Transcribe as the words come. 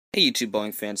Hey YouTube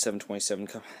Boeing fan 727,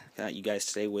 got you guys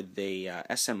today with a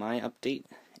SMI update,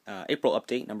 April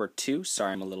update number 2.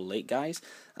 Sorry I'm a little late, guys.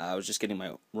 I was just getting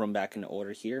my room back into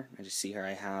order here. I just see here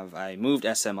I moved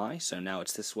SMI, so now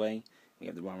it's this way. We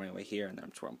have the runway here, and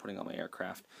that's where I'm putting all my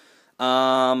aircraft.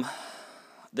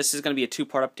 This is going to be a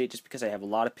two-part update just because I have a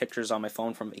lot of pictures on my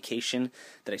phone from vacation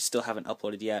that I still haven't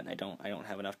uploaded yet, and I don't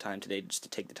have enough time today just to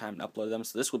take the time and upload them.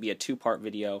 So this will be a two-part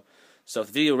video. So if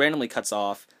the video randomly cuts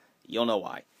off, you'll know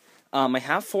why. I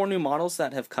have 4 new models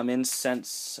that have come in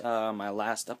since my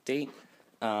last update.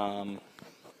 I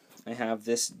have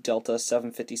this Delta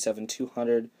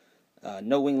 757-200,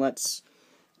 no winglets.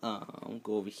 I'll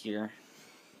go over here.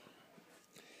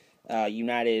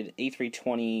 United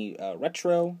A320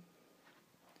 Retro.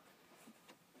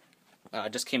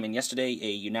 Just came in yesterday.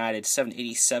 A United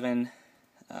 787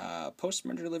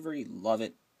 post-merger delivery. Love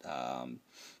it.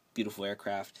 Beautiful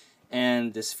aircraft.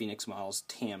 And this Phoenix Models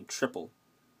TAM Triple.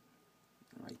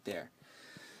 Right there.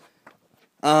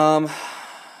 I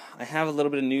have a little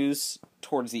bit of news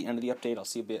towards the end of the update. I'll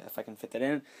see a bit if I can fit that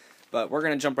in. But we're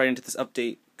going to jump right into this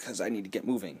update because I need to get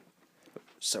moving.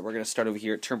 So we're going to start over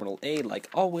here at Terminal A like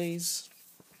always.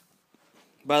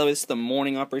 By the way, this is the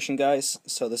morning operation, guys.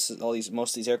 So this is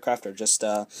most of these aircraft are just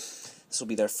this will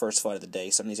be their first flight of the day.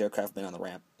 Some of these aircraft have been on the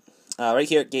ramp. Right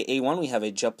here at Gate A1 we have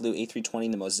a JetBlue A320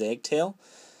 in the Mosaic tail.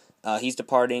 He's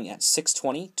departing at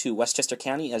 6:20 to Westchester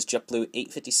County as JetBlue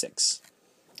 856.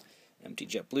 Empty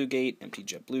JetBlue gate, empty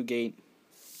JetBlue gate.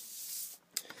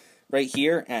 Right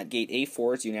here at Gate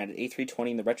A4 is United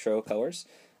A320 in the retro colors,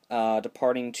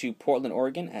 departing to Portland,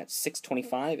 Oregon at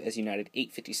 6:25 as United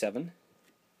 857.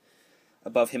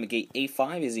 Above him at Gate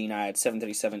A5 is the United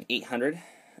 737-800,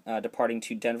 departing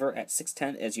to Denver at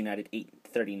 6:10 as United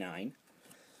 839.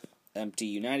 Empty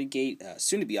United gate,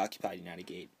 soon to be occupied United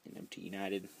gate, and empty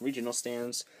United regional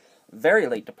stands. Very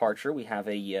late departure. We have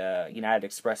a United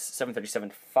Express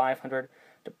 737-500.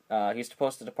 He's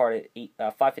supposed to depart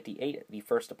at 5:58, the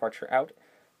first departure out,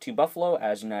 to Buffalo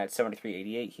as United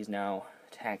 7388. He's now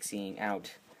taxiing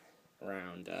out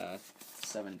around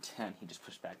 7:10. He just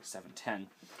pushed back to 7:10.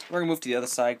 We're gonna move to the other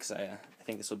side because I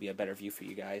think this will be a better view for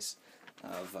you guys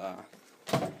of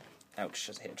ouch!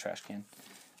 Just hit a trash can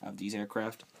of these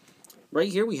aircraft. Right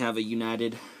here we have a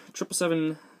United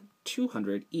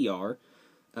 777-200 ER.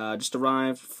 Just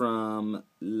arrived from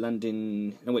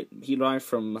London. No wait, he arrived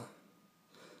from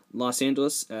Los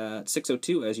Angeles at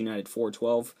 6:02 as United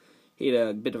 412. He had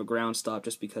a bit of a ground stop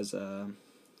just because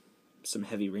some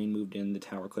heavy rain moved in. The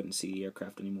tower couldn't see the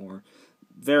aircraft anymore.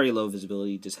 Very low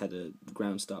visibility. Just had a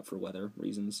ground stop for weather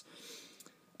reasons.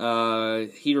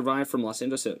 He arrived from Los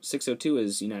Angeles at 6:02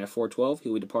 as United 412. He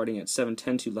will be departing at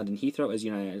 7:10 to London Heathrow as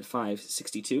United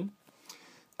 562.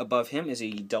 Above him is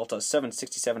a Delta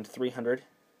 767-300.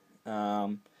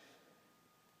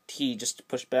 He just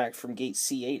pushed back from Gate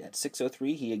C8 at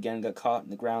 6:03. He again got caught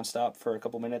in the ground stop for a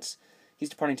couple minutes. He's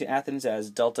departing to Athens as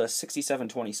Delta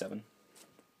 6727.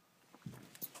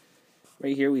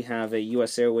 Right here we have a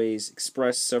U.S. Airways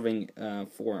Express serving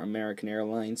for American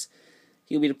Airlines.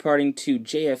 He'll be departing to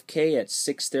JFK at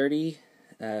 6:30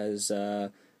 as,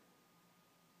 I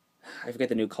forget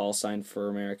the new call sign for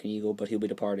American Eagle, but he'll be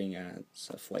departing at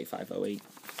Flight 508.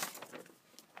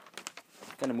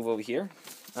 Gonna move over here.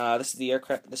 This is the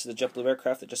aircraft. This is the JetBlue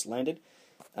aircraft that just landed.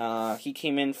 He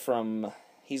came in from,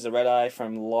 he's the red eye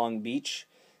from Long Beach.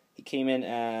 He came in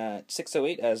at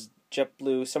 6:08 as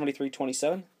JetBlue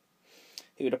 7327.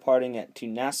 He'll be departing to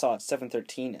Nassau at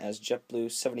 7:13 as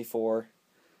JetBlue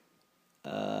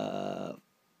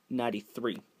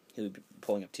 7493. He'll be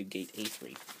pulling up to Gate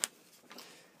A3.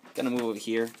 Gonna move over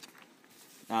here.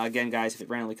 Again, guys, if it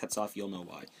randomly cuts off, you'll know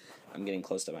why. I'm getting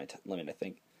close to my limit, I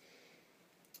think.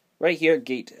 Right here,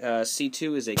 Gate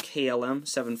C2 is a KLM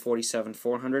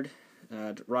 747-400.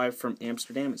 Arrived from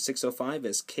Amsterdam at 6:05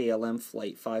 as KLM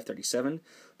Flight 537.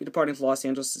 Be departing to Los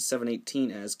Angeles at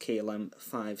 7:18 as KLM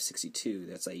 562.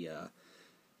 That's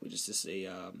this is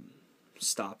a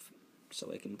stop so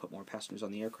they can put more passengers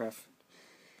on the aircraft.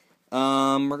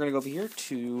 We're gonna go over here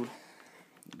to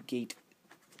Gate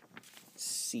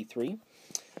C3.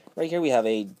 Right here we have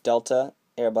a Delta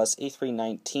Airbus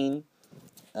A319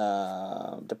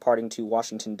 departing to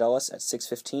Washington Dulles at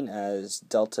 6:15 as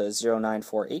Delta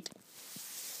 0948.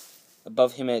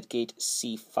 Above him at Gate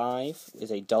C5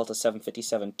 is a Delta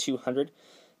 757-200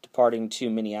 departing to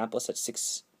Minneapolis at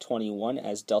 6:21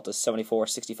 as Delta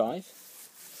 7465.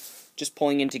 Just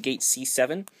pulling into Gate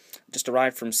C7, just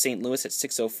arrived from St. Louis at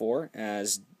 6:04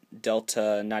 as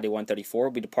Delta 9134.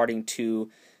 Will be departing to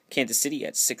Kansas City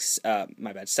at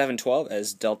 7:12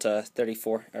 as Delta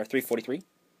 343.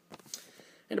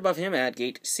 And above him at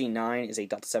gate C9 is a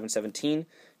Delta 717,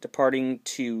 departing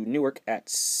to Newark at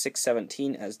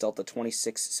 6:17 as Delta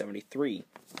 2673.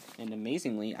 And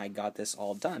amazingly, I got this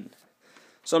all done.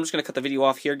 So I'm just going to cut the video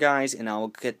off here, guys, and I'll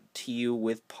get to you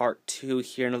with part 2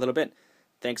 here in a little bit.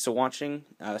 Thanks for watching.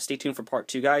 Stay tuned for part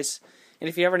 2, guys. And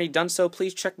if you haven't already done so,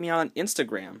 please check me out on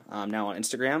Instagram. I'm now on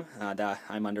Instagram.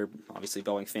 I'm under, obviously,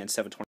 Boeing Fan 720.